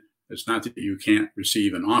doing it. It's not that you can't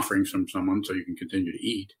receive an offering from someone so you can continue to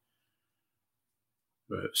eat.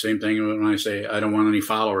 But same thing when I say, I don't want any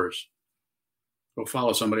followers. Go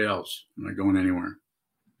follow somebody else. I'm not going anywhere.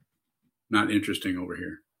 Not interesting over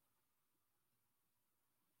here.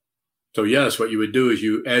 So yes, what you would do is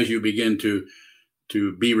as you begin to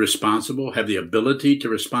be responsible, have the ability to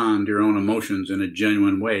respond to your own emotions in a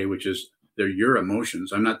genuine way, which is they're your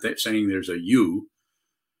emotions. I'm not saying there's a you,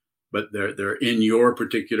 but they're in your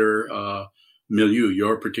particular milieu,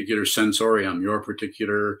 your particular sensorium, your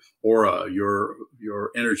particular aura, your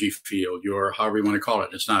energy field, your however you want to call it.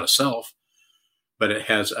 It's not a self, but it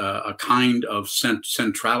has a kind of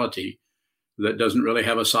centrality that doesn't really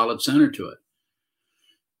have a solid center to it.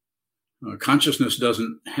 Consciousness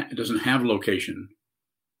doesn't have location.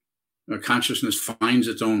 Consciousness finds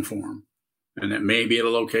its own form, and it may be at a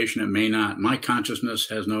location, it may not. My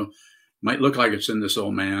consciousness might look like it's in this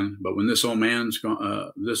old man, but when this old man's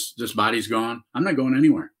gone, this body's gone, I'm not going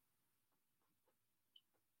anywhere.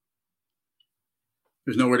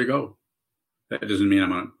 There's nowhere to go. That doesn't mean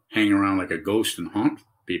I'm going to hang around like a ghost and haunt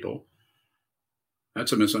people.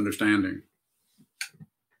 That's a misunderstanding.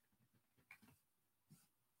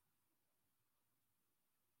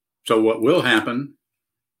 So what will happen,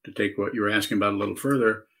 to take what you were asking about a little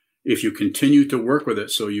further, if you continue to work with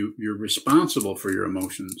it, so you're responsible for your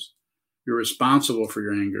emotions, you're responsible for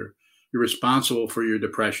your anger, you're responsible for your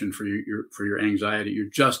depression, for your anxiety.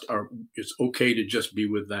 It's okay to just be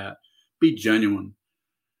with that. Be genuine.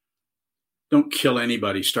 Don't kill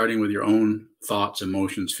anybody, starting with your own thoughts,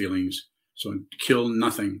 emotions, feelings. So kill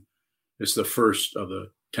nothing. It's the first of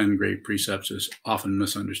the 10 great precepts, is often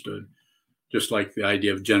misunderstood. Just like the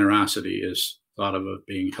idea of generosity is thought of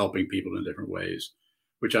being helping people in different ways,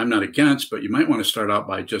 which I'm not against, but you might want to start out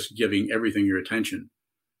by just giving everything your attention.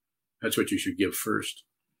 That's what you should give first.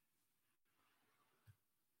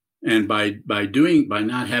 And by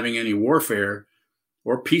not having any warfare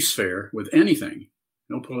or peace fair with anything,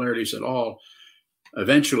 no polarities at all,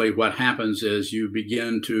 eventually what happens is you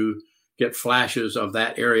begin to get flashes of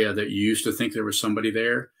that area that you used to think there was somebody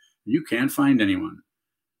there. You can't find anyone.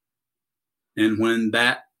 And when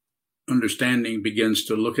that understanding begins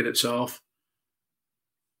to look at itself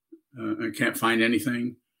and can't find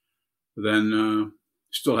anything, then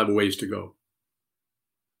still have a ways to go.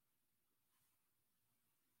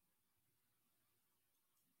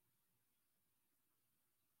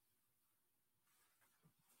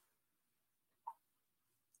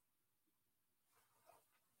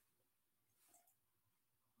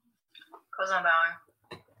 Goes on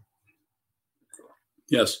bowing.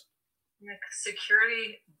 Yes. The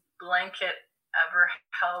security blanket ever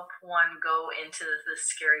help one go into the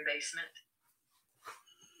scary basement?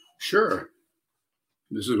 Sure.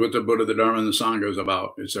 This is what the Buddha, the Dharma, and the Sangha is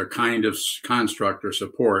about. It's a kind of construct or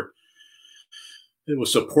support. It will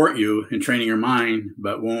support you in training your mind,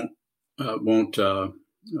 but won't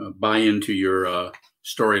buy into your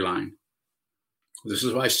storyline. This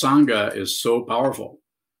is why Sangha is so powerful.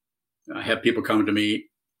 I have people come to me,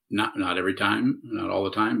 not every time, not all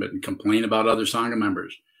the time, but complain about other Sangha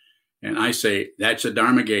members. And I say, that's a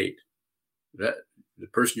Dharma gate. That the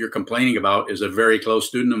person you're complaining about is a very close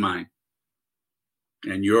student of mine.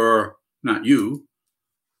 And you're not you,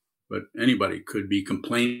 but anybody could be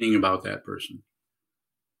complaining about that person.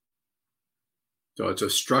 So it's a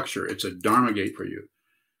structure. It's a Dharma gate for you.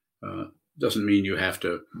 Doesn't mean you have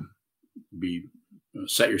to be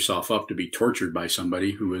set yourself up to be tortured by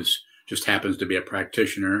somebody who just happens to be a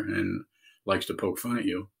practitioner and likes to poke fun at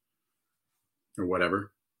you or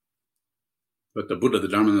whatever. But the Buddha, the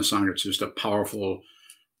Dharma, and the Sangha is just a powerful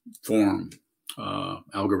form,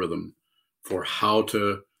 algorithm for how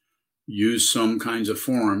to use some kinds of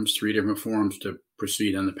forms, 3 different forms, to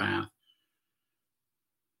proceed on the path.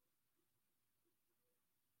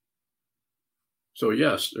 So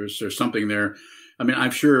yes, there's something there. I mean,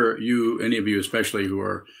 I'm sure any of you especially who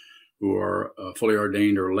are fully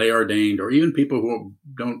ordained or lay ordained, or even people who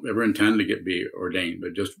don't ever intend to be ordained,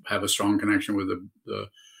 but just have a strong connection with the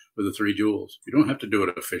 3 jewels. You don't have to do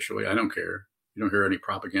it officially. I don't care. You don't hear any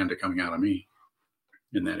propaganda coming out of me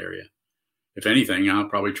in that area. If anything, I'll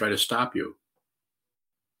probably try to stop you,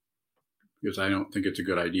 because I don't think it's a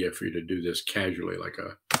good idea for you to do this casually like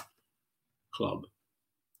a club.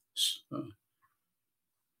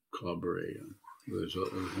 Club or there's other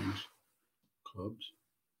things. Clubs?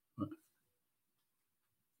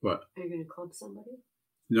 What? Are you going to club somebody?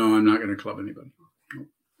 No, I'm not going to club anybody. Nope.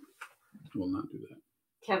 I will not do that.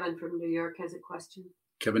 Kevin from New York has a question.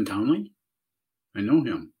 Kevin Townley? I know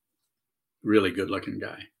him. Really good looking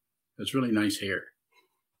guy. Has really nice hair.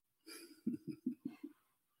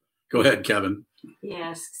 Go ahead, Kevin. He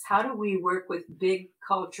asks, how do we work with big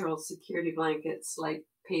cultural security blankets like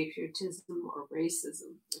patriotism or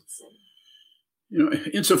racism, let's say? You know,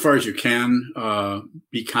 insofar as you can,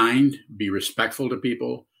 be kind, be respectful to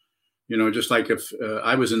people. You know, just like if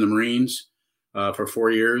I was in the Marines for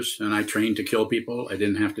 4 years and I trained to kill people, I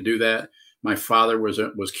didn't have to do that. My father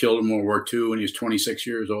was killed in World War II when he was 26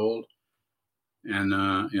 years old, and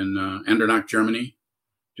in Andernach, Germany,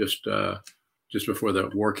 just before the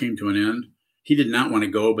war came to an end. He did not want to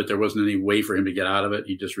go, but there wasn't any way for him to get out of it.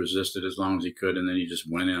 He just resisted as long as he could, and then he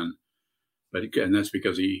just went in. And that's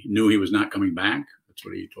because he knew he was not coming back. That's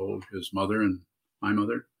what he told his mother and my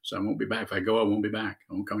mother. So I won't be back. If I go, I won't be back.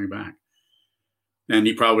 I won't coming back. And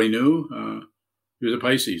he probably knew he was a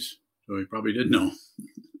Pisces, so he probably did know.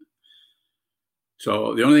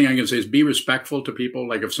 So the only thing I can say is be respectful to people.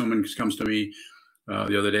 Like if someone comes to me,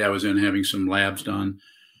 the other day I was in having some labs done,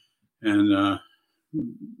 and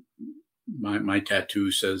my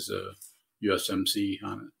tattoo says USMC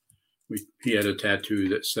on it. He had a tattoo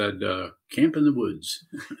that said "Camp in the Woods."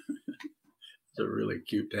 It's a really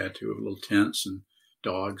cute tattoo of little tents and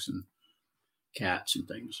dogs and cats and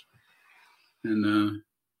things. And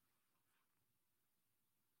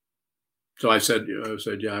so I said,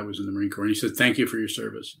 yeah, I was in the Marine Corps. And he said, thank you for your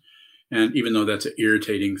service. And even though that's an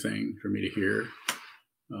irritating thing for me to hear,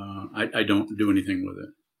 I don't do anything with it.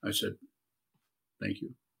 I said, thank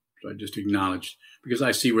you. So I just acknowledged, because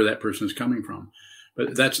I see where that person is coming from.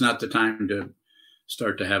 But that's not the time to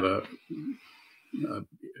start to have a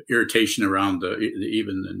irritation around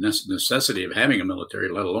even the necessity of having a military,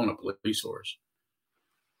 let alone a police force.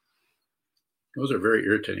 Those are very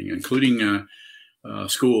irritating, including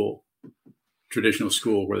school, traditional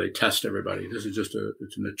school, where they test everybody. This is just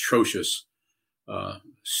it's an atrocious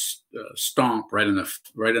stomp right in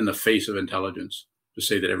the face of intelligence, to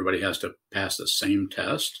say that everybody has to pass the same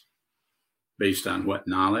test based on what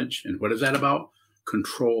knowledge, and what is that about?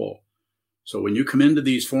 Control. So when you come into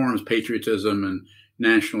these forms, patriotism and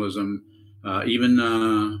nationalism,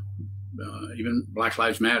 even Black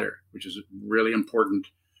Lives Matter, which is a really important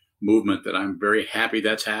movement that I'm very happy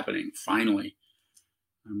that's happening. Finally,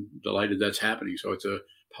 I'm delighted that's happening. So it's a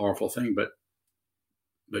powerful thing. But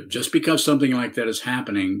just because something like that is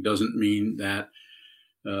happening doesn't mean that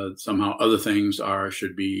somehow other things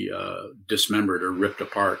should be dismembered or ripped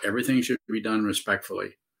apart. Everything should be done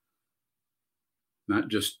respectfully, not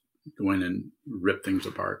just go in and rip things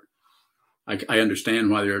apart. I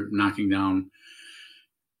understand why they're knocking down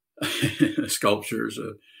sculptures,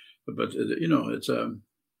 but you know, it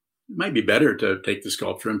might be better to take the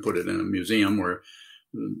sculpture and put it in a museum where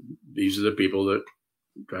these are the people that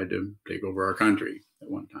tried to take over our country at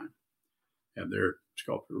one time. Have their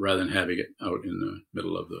sculpture, rather than having it out in the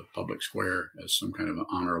middle of the public square as some kind of an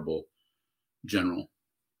honorable general.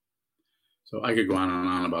 So I could go on and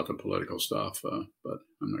on about the political stuff, but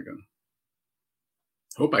I'm not going to.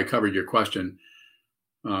 Hope I covered your question,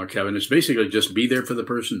 Kevin. It's basically just be there for the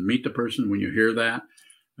person, meet the person when you hear that.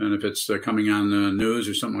 And if it's coming on the news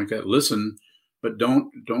or something like that, listen, but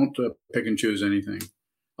don't pick and choose anything.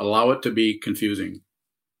 Allow it to be confusing.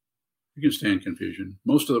 You can stand confusion.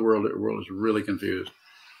 Most of the world is really confused.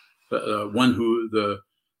 The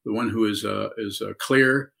The one who is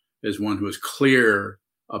clear is one who is clear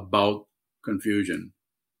about confusion.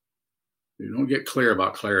 You don't get clear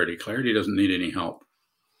about clarity. Clarity doesn't need any help.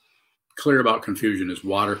 Clear about confusion is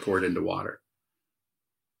water poured into water.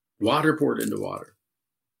 Water poured into water.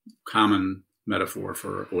 Common metaphor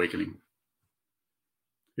for awakening.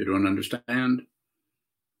 You don't understand?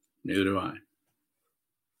 Neither do I.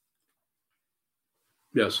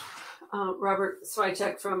 Yes. Robert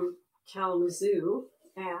Switek from Kalamazoo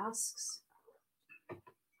asks,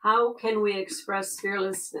 how can we express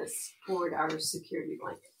fearlessness toward our security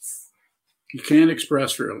blankets? You can't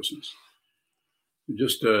express fearlessness.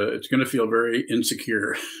 Just it's going to feel very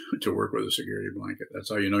insecure to work with a security blanket. That's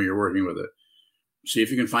how you know you're working with it. See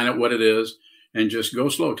if you can find out what it is and just go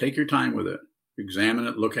slow. Take your time with it. Examine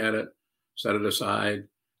it, look at it, set it aside.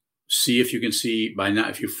 See if you can see by now.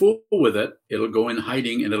 If you fool with it, it'll go in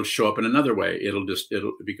hiding and it'll show up in another way. It'll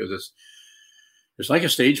because it's like a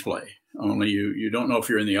stage play. Only you don't know if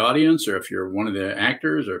you're in the audience or if you're one of the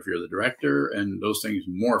actors or if you're the director, and those things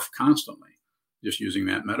morph constantly. Just using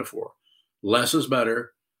that metaphor. Less is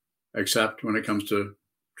better, except when it comes to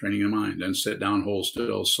training the mind. Then sit down, hold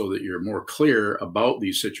still, so that you're more clear about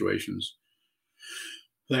these situations.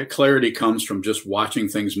 That clarity comes from just watching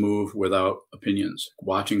things move without opinions,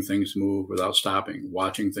 watching things move without stopping,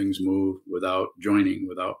 watching things move without joining,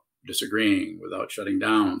 without disagreeing, without shutting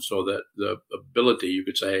down, so that the ability, you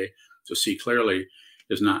could say, to see clearly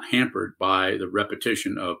is not hampered by the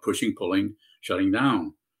repetition of pushing, pulling, shutting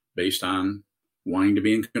down, based on wanting to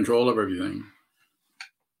be in control of everything.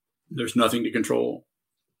 There's nothing to control,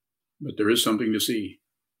 but there is something to see,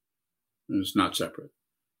 and it's not separate.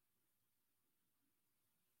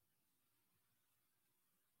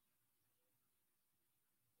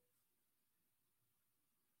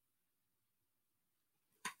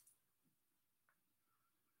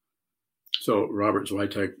 So Robert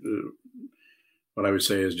Switek, what I would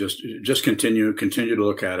say is just continue to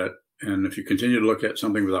look at it. And if you continue to look at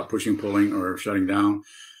something without pushing, pulling, or shutting down,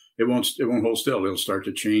 it won't hold still. It'll start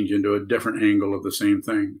to change into a different angle of the same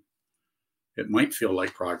thing. It might feel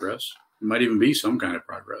like progress. It might even be some kind of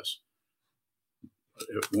progress. But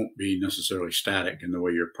it won't be necessarily static in the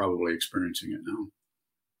way you're probably experiencing it now.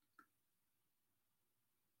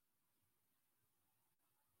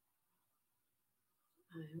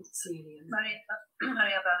 I don't see any other.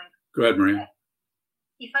 Maria Bowing. Go ahead, Maria.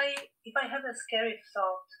 If I have a scary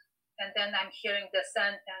thought and then I'm hearing the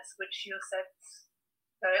sentence which you said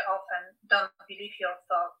very often, don't believe your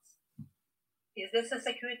thoughts. Is this a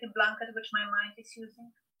security blanket which my mind is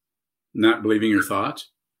using? Not believing your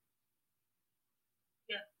thoughts?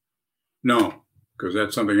 Yeah. No, because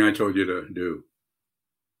that's something I told you to do.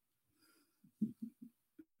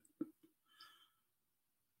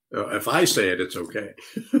 If I say it, it's okay.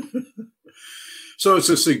 So it's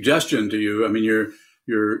a suggestion to you. I mean,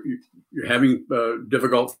 you're having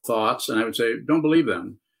difficult thoughts, and I would say don't believe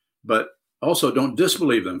them, but also don't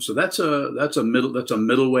disbelieve them. So that's a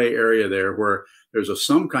middle way area there where there's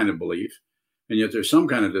some kind of belief, and yet there's some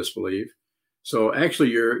kind of disbelief. So actually,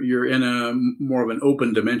 you're in a more of an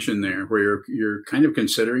open dimension there where you're kind of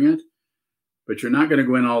considering it, but you're not going to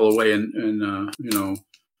go in all the way and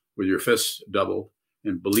with your fists doubled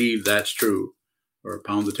and believe that's true or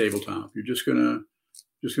pound the tabletop. You're just gonna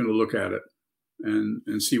look at it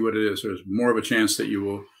and see what it is. There's more of a chance that you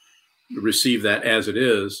will receive that as it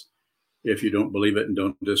is if you don't believe it and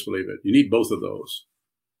don't disbelieve it. You need both of those,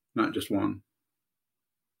 not just one.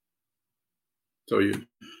 So you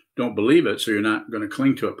don't believe it, so you're not going to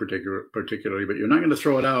cling to it particularly, but you're not going to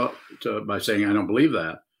throw it out by saying, I don't believe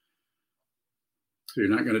that. So you're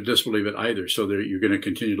not going to disbelieve it either. So you're going to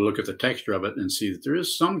continue to look at the texture of it and see that there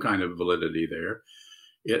is some kind of validity there.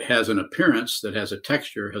 It has an appearance that has a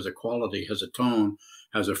texture, has a quality, has a tone,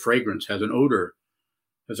 has a fragrance, has an odor,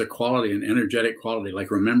 has a quality, an energetic quality,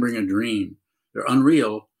 like remembering a dream. They're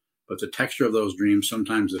unreal, but the texture of those dreams,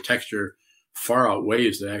 sometimes the texture far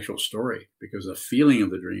outweighs the actual story because the feeling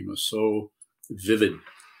of the dream is so vivid.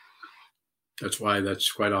 That's why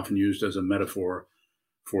that's quite often used as a metaphor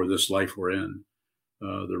for this life we're in.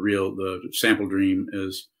 The sample dream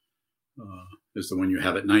is the one you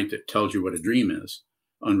have at night that tells you what a dream is,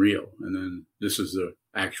 unreal. And then this is the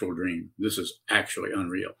actual dream. This is actually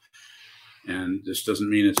unreal. And this doesn't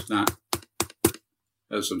mean it's not,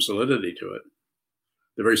 has some solidity to it.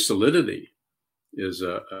 The very solidity is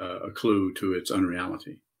a clue to its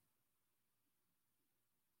unreality.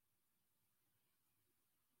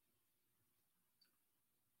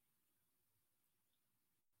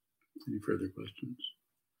 Any further questions?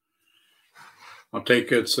 I'll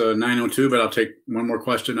take, it's 9:02, but I'll take one more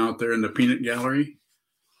question out there in the peanut gallery.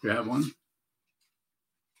 You have one?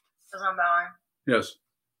 As I'm bowing, Yes,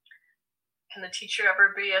 can the teacher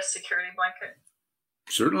ever be a security blanket?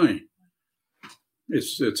 certainly.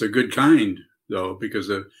 It's a good kind though, because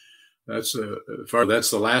that's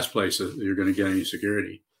the last place that you're going to get any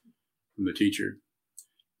security from the teacher.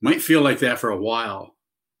 Might feel like that for a while.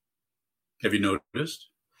 Have you noticed?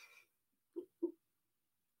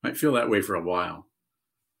 Might feel that way for a while.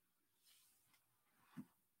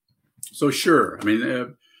 So sure, I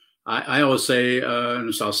mean, I always say,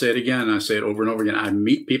 and so I'll say it again, I say it over and over again, I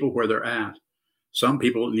meet people where they're at. Some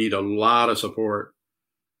people need a lot of support.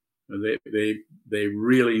 They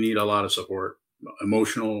really need a lot of support,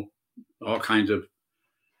 emotional, all kinds of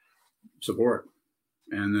support.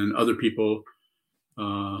 And then other people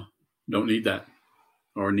don't need that,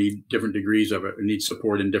 or need different degrees of it, or need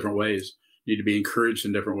support in different ways, need to be encouraged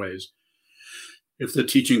in different ways. If the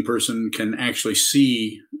teaching person can actually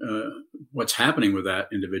see what's happening with that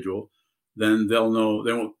individual, then they'll know,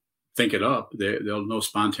 they won't think it up. They'll know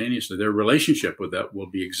spontaneously. Their relationship with that will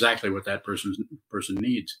be exactly what that person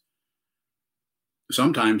needs.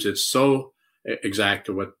 Sometimes it's so exact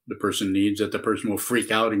to what the person needs that the person will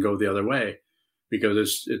freak out and go the other way,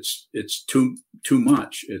 because it's too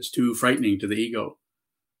much. It's too frightening to the ego.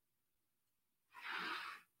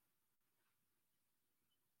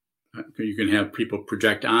 You can have people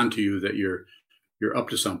project onto you that you're up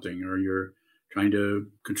to something, or you're trying to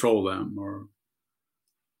control them, or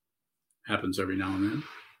happens every now and then.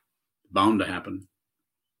 Bound to happen.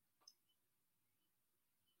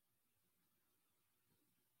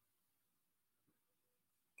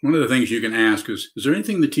 One of the things you can ask is there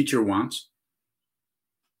anything the teacher wants?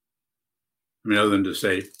 I mean, other than to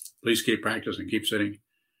say, please keep practicing, keep sitting. Does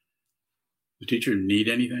the teacher need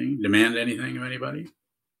anything, demand anything of anybody?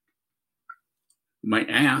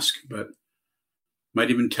 Might ask, but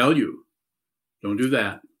might even tell you, don't do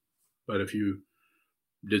that. But if you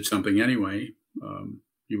did something anyway,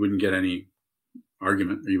 you wouldn't get any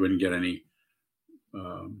argument, or you wouldn't get any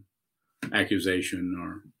accusation,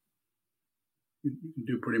 or you can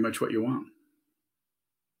do pretty much what you want.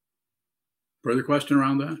 Further question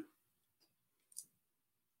around that?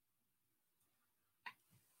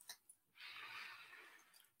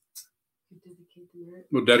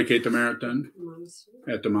 We'll dedicate the merit then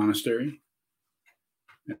at the monastery.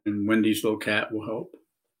 And Wendy's little cat will help.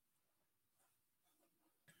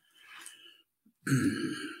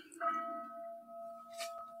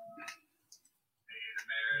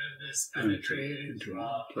 Penetrate into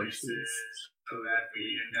all places, so that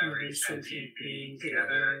we and every sentient being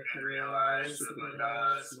together can realize the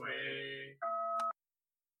Buddha's way.